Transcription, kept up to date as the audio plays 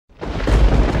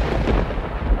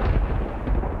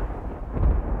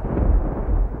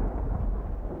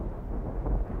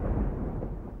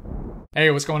Hey,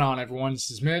 what's going on, everyone?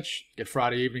 This is Mitch. Good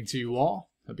Friday evening to you all.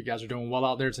 Hope you guys are doing well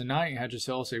out there tonight and had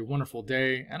yourselves a wonderful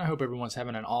day, and I hope everyone's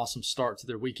having an awesome start to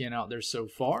their weekend out there so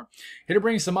far. Here to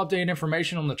bring some updated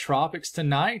information on the tropics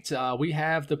tonight. We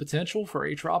have the potential for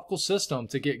a tropical system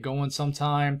to get going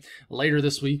sometime later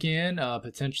this weekend,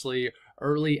 potentially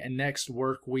early next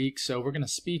work week. So we're going to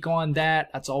speak on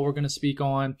that. That's all we're going to speak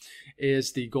on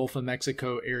is the Gulf of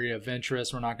Mexico area of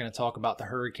interest. We're not going to talk about the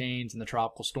hurricanes and the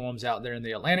tropical storms out there in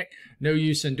the Atlantic. No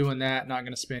use in doing that. Not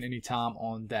going to spend any time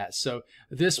on that. So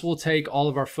this will take all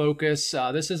of our focus.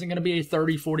 This isn't going to be a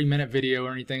 30-40 minute video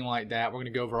or anything like that. We're going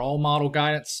to go over all model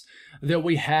guidance that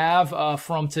we have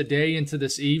from today into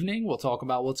this evening. We'll talk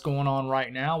about what's going on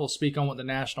right now. We'll speak on what the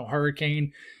National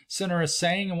Hurricane Center is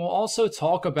saying, and we'll also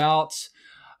talk about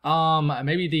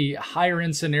maybe the higher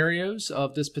end scenarios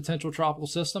of this potential tropical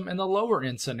system and the lower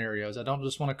end scenarios. I don't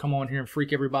just want to come on here and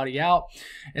freak everybody out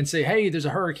and say, hey, there's a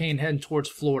hurricane heading towards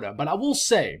Florida. But I will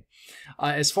say,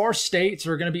 as far as states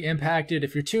are going to be impacted,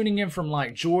 if you're tuning in from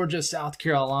like Georgia, South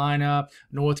Carolina,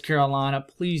 North Carolina,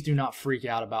 please do not freak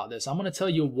out about this. I'm going to tell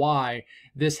you why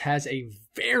this has a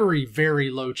very,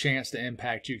 very low chance to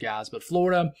impact you guys. But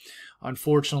Florida,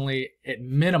 unfortunately, at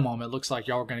minimum, it looks like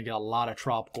y'all are going to get a lot of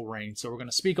tropical rain. So we're going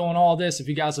to speak on all this. If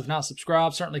you guys have not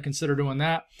subscribed, certainly consider doing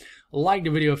that. Like the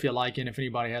video if you like it. If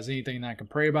anybody has anything that I can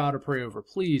pray about or pray over,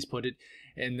 please put it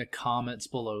in the comments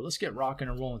below. Let's get rocking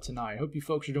and rolling tonight. I hope you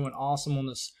folks are doing awesome on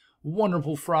this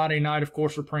wonderful Friday night. Of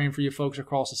course, we're praying for you folks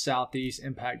across the Southeast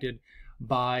impacted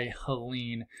by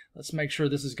Helene. Let's make sure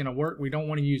this is going to work. We don't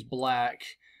want to use black.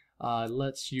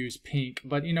 Let's use pink.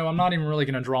 But, you know, I'm not even really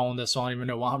going to draw on this, so I don't even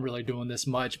know why I'm really doing this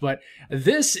much. But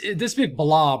this big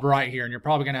blob right here, and you're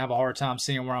probably going to have a hard time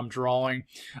seeing where I'm drawing.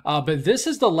 But this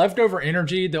is the leftover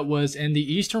energy that was in the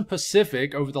Eastern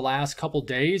Pacific over the last couple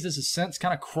days. This has since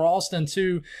kind of crossed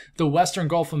into the Western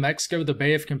Gulf of Mexico, the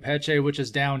Bay of Campeche, which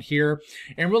is down here.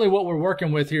 And really what we're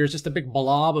working with here is just a big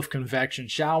blob of convection,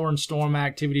 shower and storm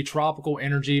activity, tropical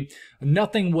energy,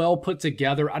 nothing well put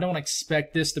together. I don't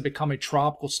expect this to become a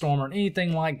tropical storm or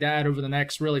anything like that over the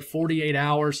next really 48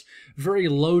 hours. Very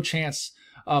low chance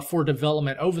for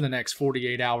development over the next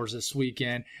 48 hours this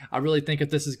weekend. I really think if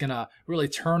this is going to really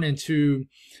turn into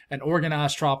an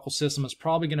organized tropical system, it's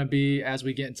probably going to be as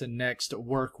we get into next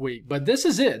work week. But this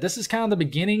is it. This is kind of the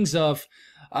beginnings of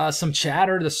some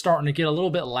chatter that's starting to get a little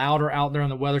bit louder out there in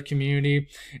the weather community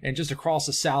and just across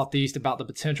the Southeast about the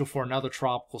potential for another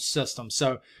tropical system.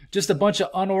 So just a bunch of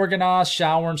unorganized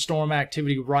shower and storm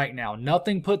activity right now.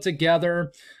 Nothing put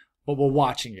together, but we're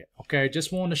watching it, okay?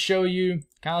 Just wanted to show you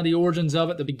kind of the origins of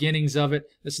it, the beginnings of it.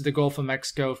 This is the Gulf of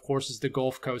Mexico. Of course, it's the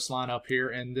Gulf coastline up here,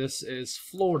 and this is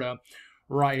Florida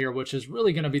right here, which is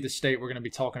really going to be the state we're going to be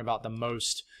talking about the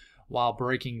most while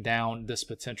breaking down this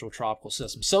potential tropical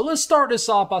system. So let's start this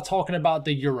off by talking about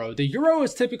the Euro. The Euro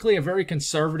is typically a very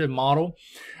conservative model.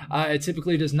 It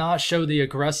typically does not show the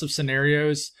aggressive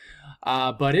scenarios,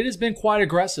 but it has been quite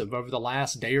aggressive over the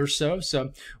last day or so.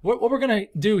 So what we're going to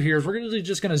do here is we're really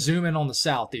just going to zoom in on the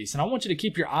Southeast. And I want you to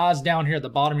keep your eyes down here at the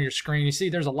bottom of your screen. You see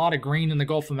there's a lot of green in the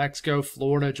Gulf of Mexico,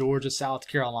 Florida, Georgia, South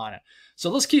Carolina. So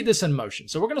let's keep this in motion.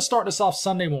 So we're going to start this off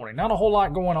Sunday morning. Not a whole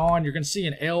lot going on. You're going to see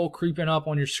an L creeping up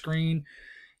on your screen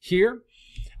here.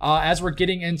 As we're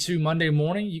getting into Monday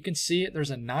morning, you can see it. There's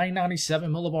a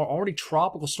 997 millibar already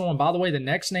tropical storm. By the way, the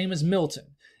next name is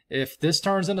Milton. If this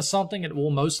turns into something, it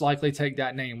will most likely take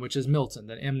that name, which is Milton,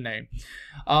 the M name.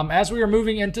 As we are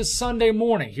moving into Sunday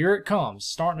morning, here it comes,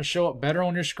 starting to show up better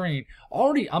on your screen.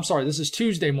 This is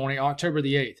Tuesday morning, October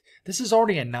the 8th. This is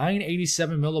already a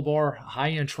 987 millibar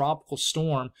high-end tropical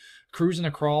storm cruising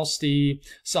across the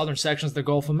southern sections of the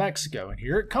Gulf of Mexico. And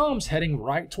here it comes, heading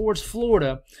right towards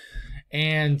Florida.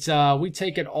 And we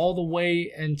take it all the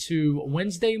way into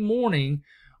Wednesday morning.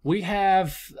 We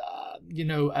have,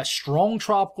 a strong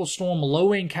tropical storm,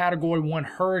 low-end Category 1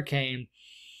 hurricane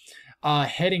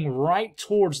heading right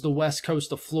towards the west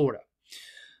coast of Florida.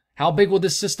 How big will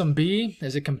this system be?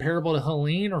 Is it comparable to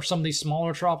Helene or some of these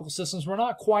smaller tropical systems? We're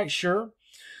not quite sure.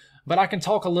 But I can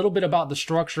talk a little bit about the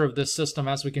structure of this system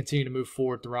as we continue to move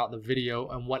forward throughout the video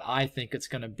and what I think it's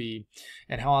going to be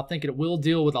and how I think it will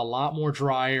deal with a lot more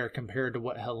dry air compared to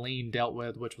what Helene dealt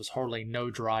with, which was hardly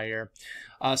no dry air.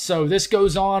 So this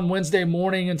goes on Wednesday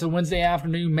morning into Wednesday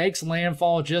afternoon, makes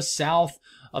landfall just south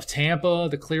of Tampa,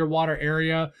 the Clearwater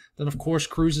area, then of course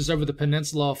cruises over the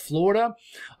peninsula of Florida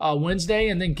Wednesday,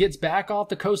 and then gets back off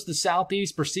the coast of the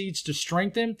Southeast, proceeds to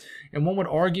strengthen, and one would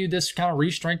argue this kind of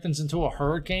re-strengthens into a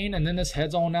hurricane, and then this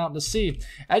heads on out to sea.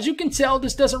 As you can tell,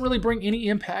 this doesn't really bring any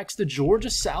impacts to Georgia,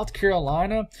 South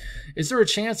Carolina. Is there a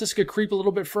chance this could creep a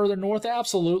little bit further north?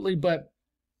 Absolutely, but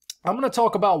I'm going to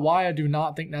talk about why I do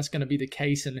not think that's going to be the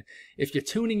case. And if you're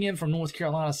tuning in from North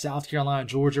Carolina, South Carolina,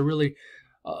 Georgia, really,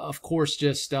 of course,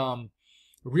 just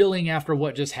reeling after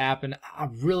what just happened, I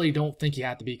really don't think you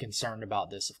have to be concerned about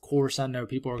this. Of course, I know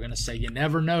people are going to say, you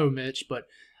never know, Mitch, but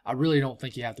I really don't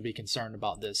think you have to be concerned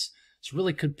about this. This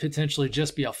really could potentially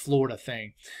just be a Florida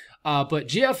thing. But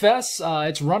GFS,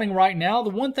 it's running right now. The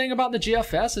one thing about the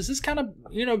GFS is this kind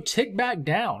of, tick back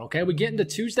down, okay? We get into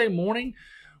Tuesday morning.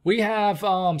 We have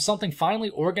something finally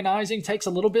organizing. Takes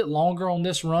a little bit longer on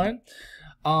this run.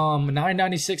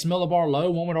 996 millibar low.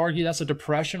 One would argue that's a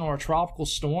depression or a tropical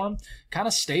storm. Kind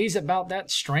of stays about that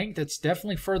strength. It's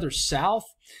definitely further south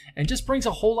and just brings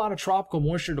a whole lot of tropical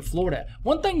moisture to Florida.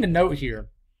 One thing to note here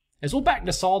is we'll back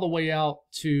this all the way out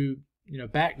to,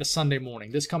 back to Sunday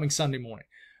morning, this coming Sunday morning.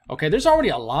 Okay, there's already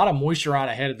a lot of moisture out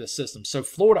ahead of the system. So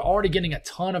Florida already getting a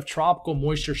ton of tropical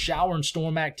moisture, shower and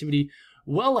storm activity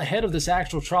well ahead of this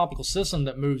actual tropical system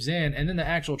that moves in. And then the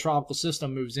actual tropical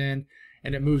system moves in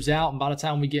and it moves out. And by the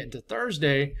time we get into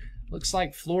Thursday, looks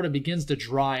like Florida begins to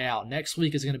dry out. Next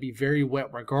week is going to be very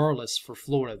wet regardless for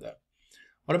Florida, though.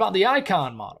 What about the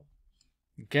Icon model?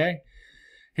 Okay,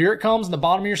 here it comes on the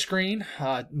bottom of your screen.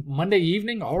 Monday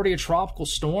evening, already a tropical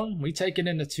storm. We take it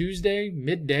into Tuesday,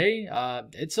 midday.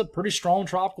 It's a pretty strong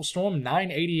tropical storm,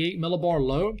 988 millibar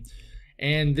low.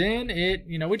 And then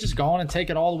we just go on and take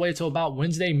it all the way to about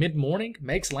Wednesday mid-morning.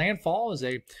 Makes landfall as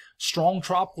a strong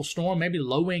tropical storm, maybe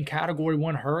low-end Category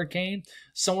 1 hurricane,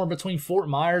 somewhere between Fort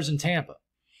Myers and Tampa.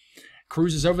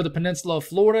 Cruises over the peninsula of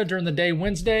Florida during the day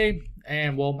Wednesday.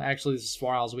 And, well, actually, this is as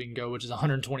far out as we can go, which is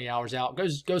 120 hours out.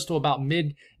 Goes to about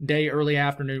midday, early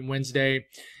afternoon Wednesday.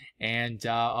 And,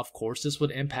 of course, this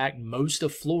would impact most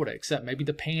of Florida, except maybe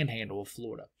the panhandle of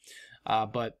Florida.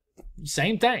 But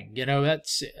same thing,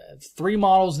 that's 3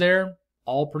 models there,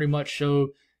 all pretty much show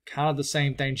kind of the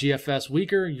same thing. GFS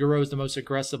weaker, Euro is the most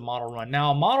aggressive model run.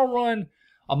 Now,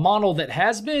 a model that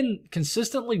has been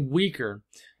consistently weaker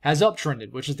has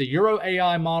uptrended, which is the Euro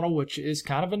AI model, which is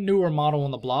kind of a newer model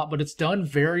on the block, but it's done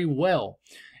very well.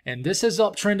 And this has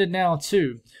uptrended now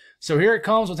too. So here it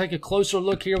comes. We'll take a closer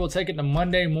look here. We'll take it to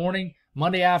Monday morning.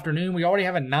 Monday afternoon, we already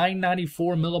have a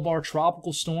 994 millibar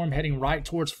tropical storm heading right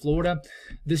towards Florida.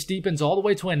 This deepens all the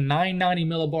way to a 990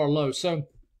 millibar low. So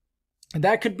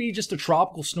that could be just a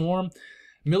tropical storm.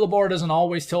 Millibar doesn't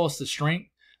always tell us the strength.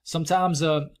 Sometimes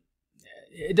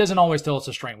it doesn't always tell us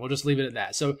the strength. We'll just leave it at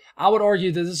that. So I would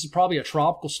argue that this is probably a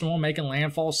tropical storm making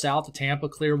landfall south of Tampa,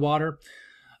 Clearwater.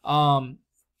 And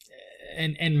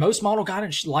most model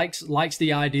guidance likes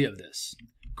the idea of this.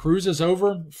 Cruises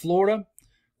over Florida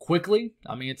quickly.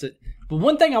 But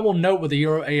one thing I will note with the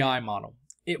Euro AI model,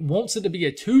 it wants it to be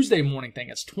a Tuesday morning thing.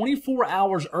 It's 24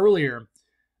 hours earlier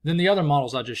than the other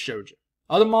models I just showed you.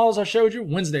 Other models I showed you,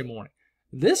 Wednesday morning.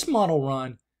 This model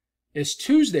run is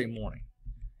Tuesday morning.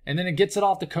 And then it gets it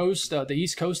off the coast, the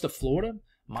east coast of Florida.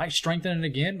 Might strengthen it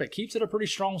again, but keeps it a pretty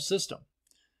strong system.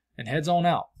 And heads on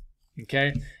out.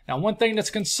 Okay. Now, one thing that's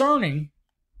concerning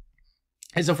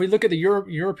is if we look at the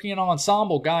European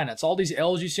Ensemble guidance, all these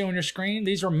L's you see on your screen,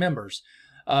 these are members.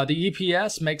 The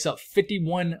EPS makes up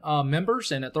 51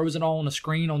 members, and it throws it all on the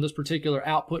screen on this particular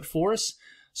output for us.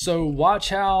 So watch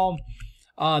how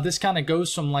this kind of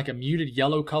goes from like a muted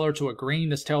yellow color to a green.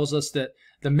 This tells us that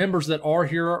the members that are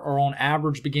here are on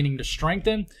average beginning to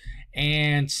strengthen.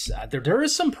 And there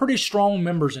is some pretty strong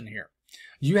members in here.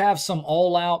 You have some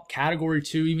all-out Category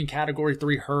 2, even Category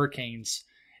 3 hurricanes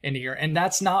in here. And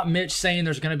that's not Mitch saying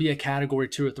there's going to be a Category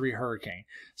 2 or 3 hurricane.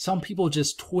 Some people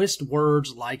just twist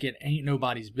words like it ain't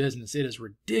nobody's business. It is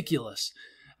ridiculous.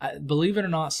 Believe it or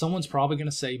not, someone's probably going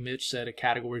to say Mitch said a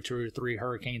Category 2 or 3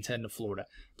 hurricane's heading to Florida.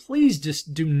 Please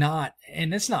just do not,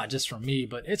 and it's not just for me,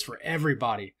 but it's for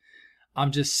everybody.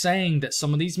 I'm just saying that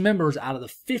some of these members out of the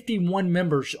 51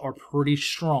 members are pretty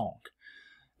strong.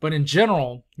 But in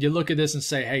general, you look at this and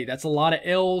say, hey, that's a lot of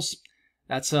L's.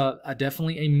 That's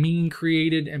definitely a mean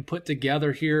created and put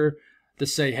together here to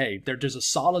say, hey, there's a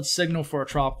solid signal for a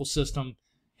tropical system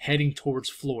heading towards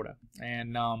Florida.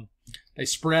 And they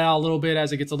spread out a little bit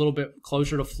as it gets a little bit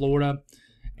closer to Florida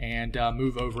and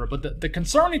move over it. But the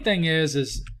concerning thing is,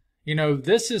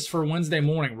 this is for Wednesday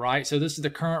morning, right? So this is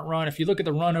the current run. If you look at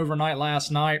the run overnight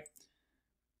last night,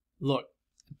 look,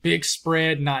 big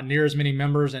spread, not near as many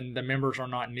members, and the members are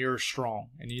not near as strong.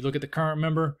 And you look at the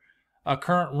current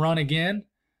run again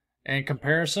in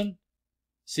comparison,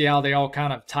 see how they all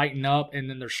kind of tighten up, and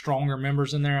then there's stronger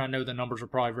members in there. I know the numbers are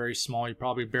probably very small. You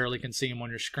probably barely can see them on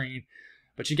your screen.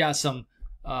 But you got some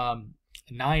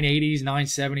 980s,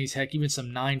 970s, heck, even some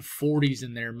 940s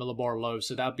in there, millibar low.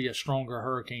 So that'd be a stronger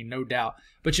hurricane, no doubt.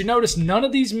 But you notice none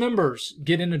of these members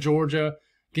get into Georgia,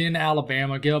 get into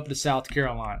Alabama, get up to South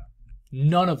Carolina.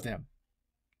 None of them.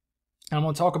 And I'm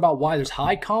going to talk about why there's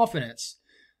high confidence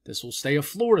this will stay a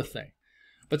Florida thing.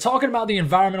 But talking about the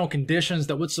environmental conditions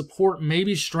that would support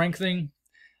maybe strengthening,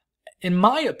 in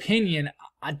my opinion,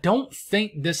 I don't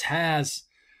think this has,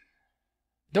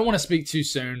 don't want to speak too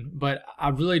soon, but I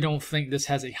really don't think this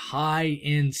has a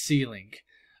high-end ceiling.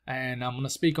 And I'm going to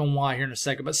speak on why here in a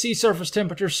second. But sea surface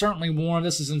temperature certainly warm.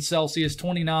 This is in Celsius,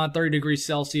 29, 30 degrees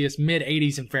Celsius,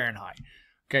 mid-80s in Fahrenheit.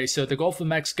 Okay, so the Gulf of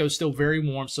Mexico is still very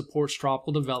warm, supports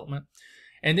tropical development.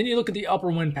 And then you look at the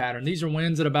upper wind pattern. These are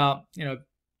winds at about,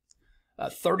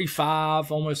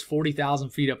 35, almost 40,000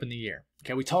 feet up in the air.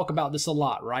 Okay, we talk about this a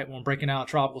lot, right, when we're breaking out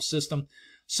a tropical system.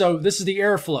 So this is the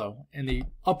airflow in the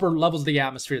upper levels of the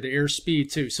atmosphere, the air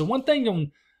speed too. So one thing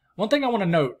I want to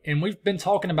note, and we've been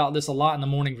talking about this a lot in the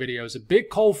morning videos, a big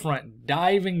cold front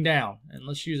diving down, and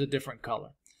let's use a different color.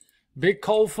 Big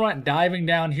cold front diving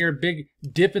down here, big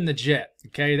dip in the jet.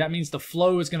 Okay, that means the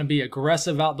flow is going to be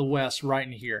aggressive out the west right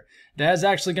in here. That is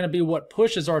actually going to be what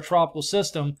pushes our tropical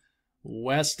system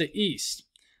west to east.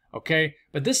 Okay,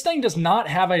 but this thing does not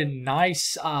have a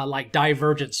nice like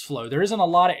divergence flow. There isn't a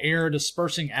lot of air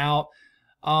dispersing out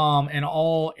in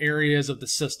all areas of the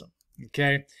system.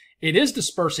 Okay, it is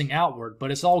dispersing outward, but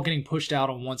it's all getting pushed out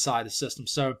on one side of the system.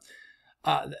 So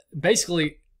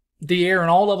basically, the air in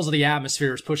all levels of the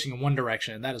atmosphere is pushing in one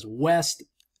direction, and that is west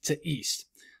to east.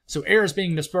 So air is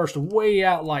being dispersed way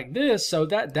out like this, so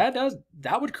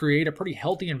that would create a pretty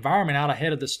healthy environment out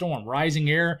ahead of the storm. Rising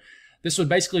air, this would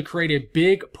basically create a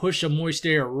big push of moist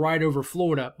air right over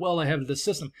Florida, well ahead of the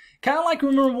system. Kind of like,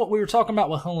 remember what we were talking about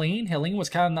with Helene? Helene was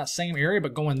kind of in that same area,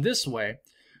 but going this way,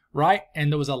 right?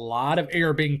 And there was a lot of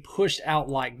air being pushed out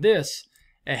like this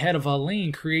ahead of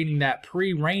Helene, creating that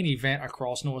pre-rain event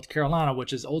across North Carolina,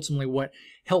 which is ultimately what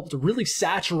helped really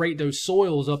saturate those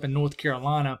soils up in North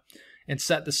Carolina and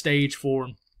set the stage for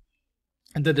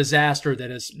the disaster that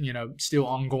is, still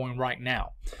ongoing right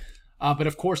now. But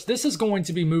of course, this is going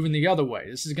to be moving the other way.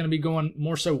 This is going to be going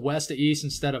more so west to east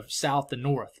instead of south to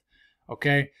north.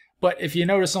 Okay, but if you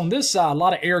notice on this side, a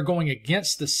lot of air going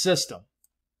against the system.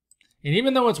 And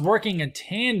even though it's working in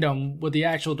tandem with the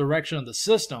actual direction of the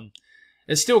system,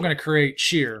 it's still going to create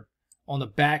shear on the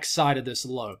back side of this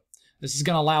low. This is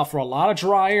going to allow for a lot of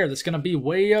dry air that's going to be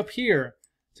way up here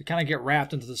to kind of get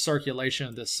wrapped into the circulation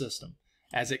of this system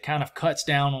as it kind of cuts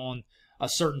down on a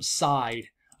certain side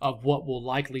of what will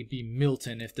likely be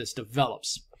Milton if this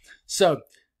develops. So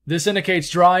this indicates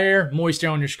dry air, moist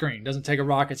air on your screen. Doesn't take a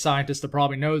rocket scientist to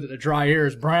probably know that the dry air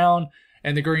is brown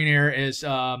and the green air is,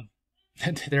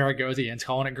 there I go again,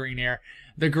 calling it green air.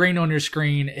 The green on your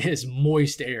screen is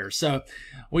moist air. So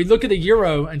we look at the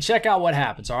Euro and check out what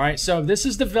happens, all right? So this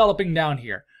is developing down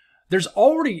here. There's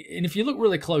already, and if you look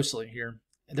really closely here,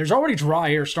 there's already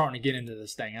dry air starting to get into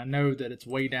this thing. I know that it's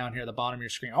way down here at the bottom of your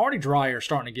screen. Already dry air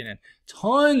starting to get in.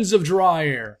 Tons of dry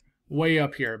air way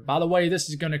up here. By the way, this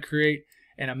is going to create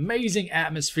an amazing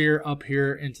atmosphere up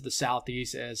here into the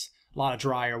southeast as a lot of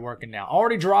dry air working now.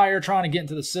 Already dry air trying to get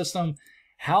into the system.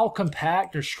 How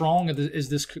compact or strong is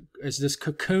this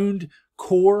cocooned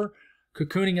core,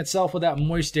 cocooning itself with that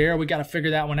moist air? We got to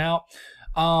figure that one out.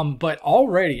 But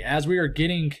already, as we are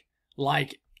getting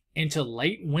like into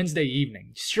late Wednesday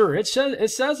evening, sure, it says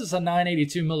it's a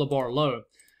 982 millibar low,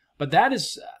 but that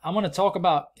is, I'm going to talk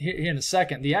about here in a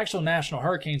second. The actual National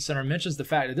Hurricane Center mentions the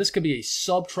fact that this could be a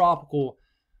subtropical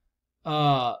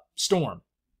storm.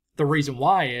 The reason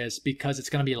why is because it's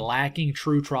going to be lacking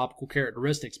true tropical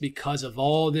characteristics because of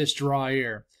all this dry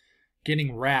air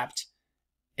getting wrapped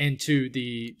into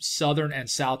the southern and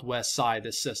southwest side of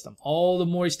this system. All the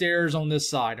moist air is on this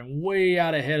side and way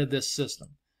out ahead of this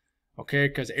system. Okay,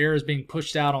 because air is being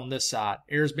pushed out on this side.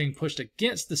 Air is being pushed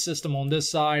against the system on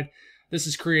this side. This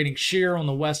is creating shear on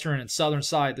the western and southern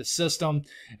side of the system,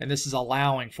 and this is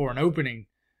allowing for an opening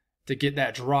to get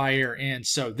that dry air in.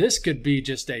 So this could be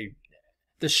just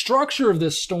the structure of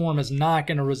this storm is not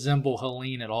going to resemble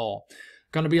Helene at all.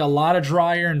 Going to be a lot of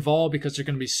dry air involved because there's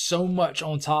going to be so much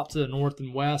on top to the north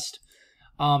and west.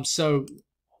 So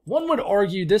one would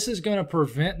argue this is going to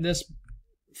prevent this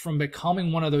from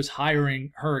becoming one of those hiring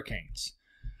hurricanes.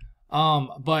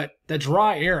 But the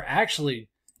dry air actually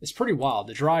is pretty wild.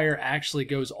 The dry air actually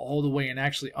goes all the way and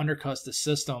actually undercuts the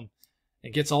system.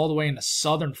 It gets all the way into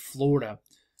southern Florida.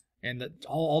 And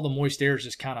all the moist air is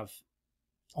just kind of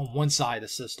on one side of the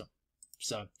system.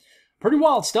 So pretty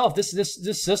wild stuff.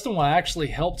 This system will actually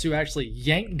help to actually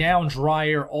yank down dry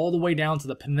air all the way down to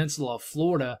the peninsula of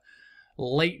Florida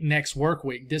late next work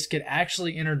week. This could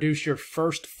actually introduce your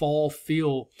first fall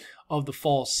feel of the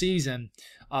fall season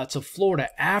to Florida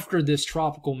after this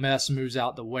tropical mess moves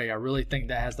out the way. I really think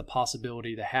that has the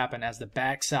possibility to happen as the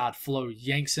backside flow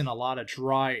yanks in a lot of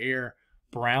dry air,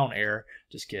 brown air,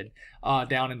 just kidding,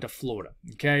 down into Florida.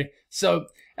 Okay, so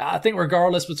I think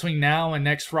regardless, between now and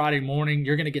next Friday morning,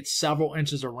 you're going to get several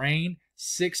inches of rain.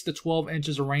 6 to 12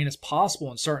 inches of rain is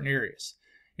possible in certain areas.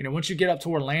 You know, once you get up to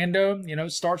Orlando, you know,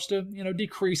 it starts to, you know,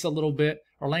 decrease a little bit.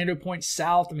 Orlando points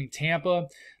south. I mean, Tampa,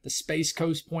 the Space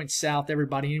Coast points south.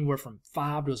 Everybody anywhere from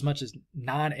 5 to as much as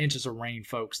 9 inches of rain,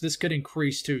 folks. This could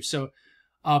increase too. So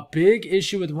a big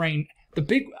issue with rain.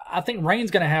 I think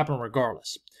rain's going to happen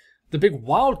regardless. The big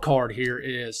wild card here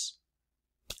is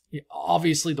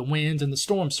obviously the winds and the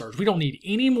storm surge. We don't need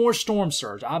any more storm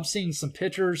surge. I've seen some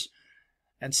pictures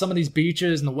and some of these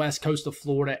beaches in the west coast of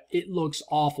Florida. It looks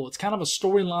awful. It's kind of a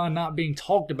storyline not being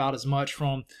talked about as much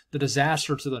from the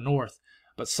disaster to the north.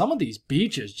 But some of these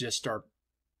beaches just are,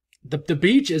 the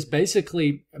beach is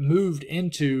basically moved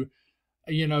into,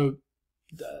 you know,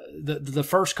 the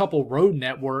first couple road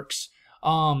networks,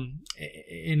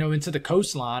 you know, into the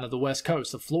coastline of the west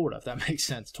coast of Florida, if that makes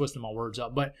sense, twisting my words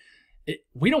up. But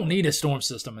we don't need a storm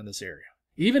system in this area,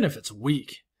 even if it's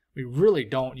weak. We really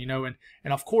don't, you know, and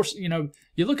of course, you know,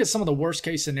 you look at some of the worst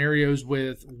case scenarios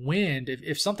with wind.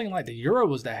 If something like the Euro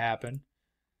was to happen,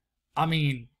 I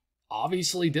mean,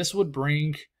 obviously this would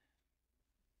bring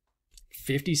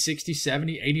 50, 60,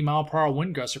 70, 80 mile per hour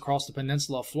wind gusts across the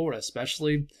peninsula of Florida,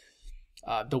 especially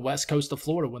the west coast of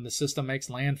Florida when the system makes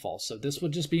landfall. So this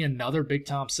would just be another big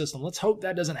time system. Let's hope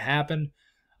that doesn't happen.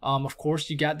 Of course,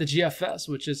 you got the GFS,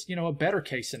 which is, you know, a better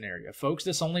case scenario. Folks,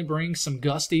 this only brings some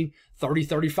gusty 30,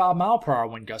 35 mile per hour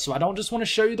wind gusts. So I don't just want to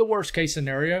show you the worst case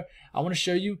scenario. I want to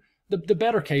show you the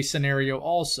better case scenario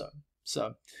also.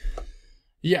 So,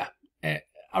 yeah,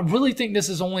 I really think this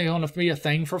is only going to be a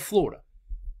thing for Florida.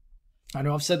 I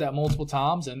know I've said that multiple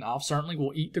times, and I certainly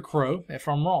will eat the crow if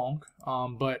I'm wrong.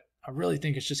 But I really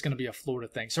think it's just going to be a Florida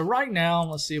thing. So right now,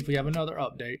 let's see if we have another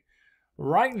update.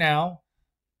 Right now,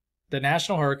 the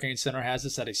National Hurricane Center has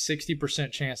this at a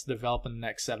 60% chance to develop in the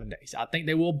next 7 days. I think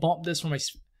they will bump this from a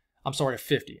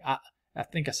 50. I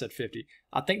think I said 50.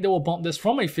 I think they will bump this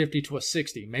from a 50 to a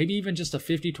 60, maybe even just a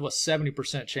 50 to a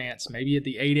 70% chance. Maybe at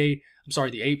the 8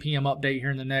 p.m. update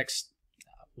here in the next,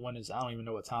 I don't even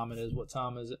know what time it is. What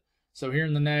time is it? So here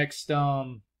in the next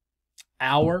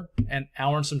hour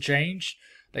and some change,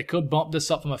 they could bump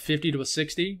this up from a 50 to a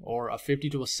 60 or a 50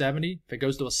 to a 70. If it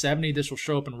goes to a 70, this will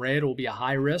show up in red. It will be a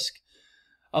high risk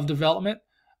of development.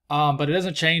 But it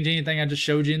doesn't change anything I just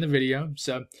showed you in the video.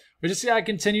 So we just got to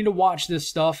continue to watch this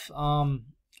stuff. I'm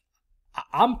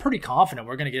pretty confident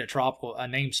we're going to get a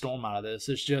named storm out of this.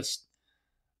 It's just,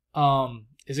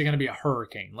 is it going to be a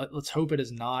hurricane? Let's hope it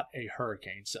is not a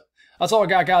hurricane. So that's all I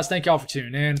got, guys. Thank y'all for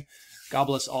tuning in. God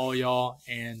bless all y'all.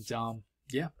 And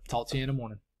yeah, talk to you in the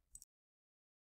morning.